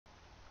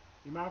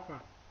In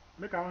Alpha,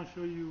 make I want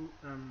show you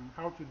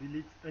how to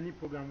delete any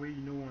program where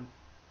you don't want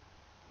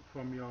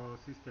from your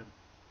system.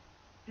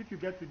 If you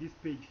get to this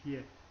page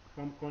here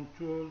from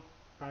control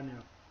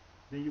panel,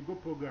 then you go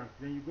program,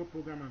 then you go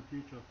program and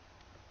feature.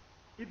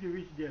 If you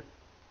reach there,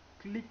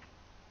 click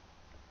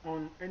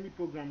on any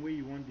program where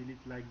you want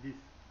delete, like this.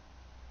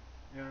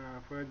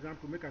 For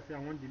example, make I say I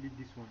want delete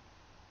this one.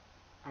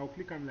 I'll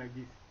click on like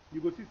this. You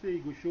go see say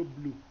you go show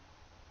blue.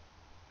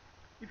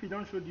 If you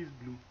don't show this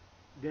blue,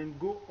 then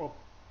go up,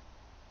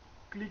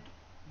 click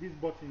this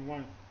button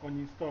once on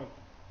install.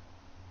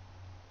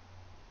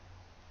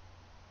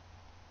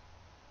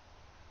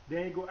 Then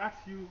it go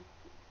ask you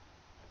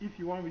if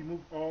you want to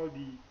remove all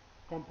the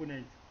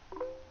components,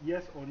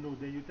 yes or no.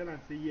 Then you tell and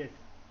say yes.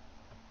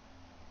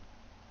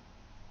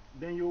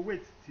 Then you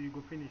wait till you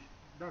go finish.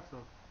 That's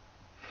all.